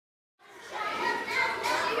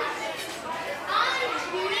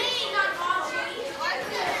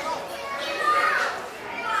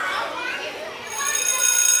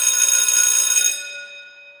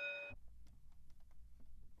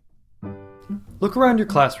Look around your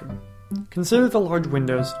classroom. Consider the large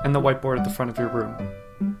windows and the whiteboard at the front of your room.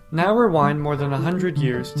 Now rewind more than 100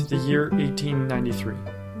 years to the year 1893,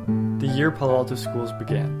 the year Palo Alto schools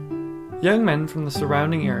began. Young men from the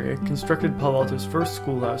surrounding area constructed Palo Alto's first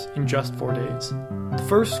schoolhouse in just 4 days. The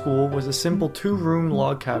first school was a simple 2-room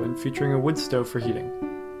log cabin featuring a wood stove for heating.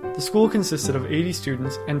 The school consisted of 80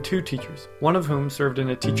 students and 2 teachers, one of whom served in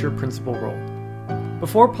a teacher-principal role.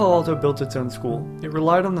 Before Palo Alto built its own school, it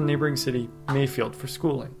relied on the neighboring city, Mayfield, for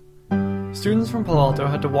schooling. Students from Palo Alto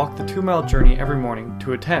had to walk the 2-mile journey every morning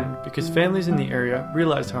to attend because families in the area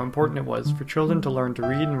realized how important it was for children to learn to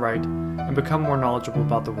read and write and become more knowledgeable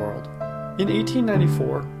about the world. In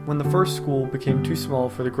 1894, when the first school became too small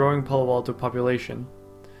for the growing Palo Alto population,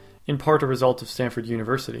 in part a result of Stanford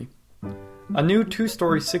University, a new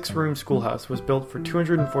 2-story 6-room schoolhouse was built for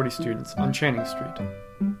 240 students on Channing Street.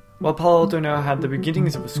 While Palo Alto now had the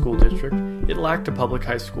beginnings of a school district, it lacked a public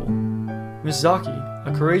high school. Miss Zaki,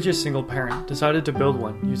 a courageous single parent, decided to build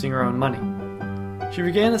one using her own money. She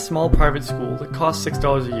began a small private school that cost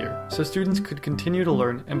 $6 a year, so students could continue to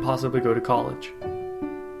learn and possibly go to college.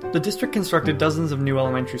 The district constructed dozens of new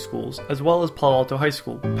elementary schools, as well as Palo Alto High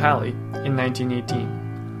School, Pali, in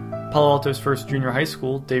 1918. Palo Alto's first junior high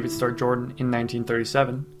school, David Starr Jordan, in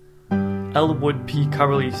 1937. Elwood P.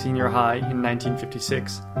 Coverly Senior High in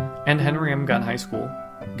 1956, and Henry M. Gunn High School,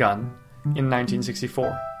 Gunn, in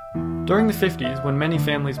 1964. During the 50s, when many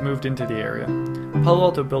families moved into the area, Palo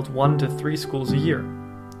Alto built 1 to 3 schools a year.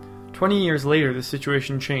 20 years later, the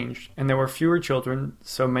situation changed, and there were fewer children,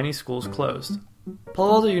 so many schools closed.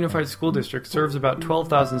 Palo Alto Unified School District serves about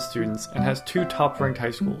 12,000 students and has 2 top-ranked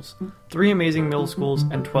high schools, 3 amazing middle schools,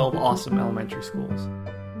 and 12 awesome elementary schools.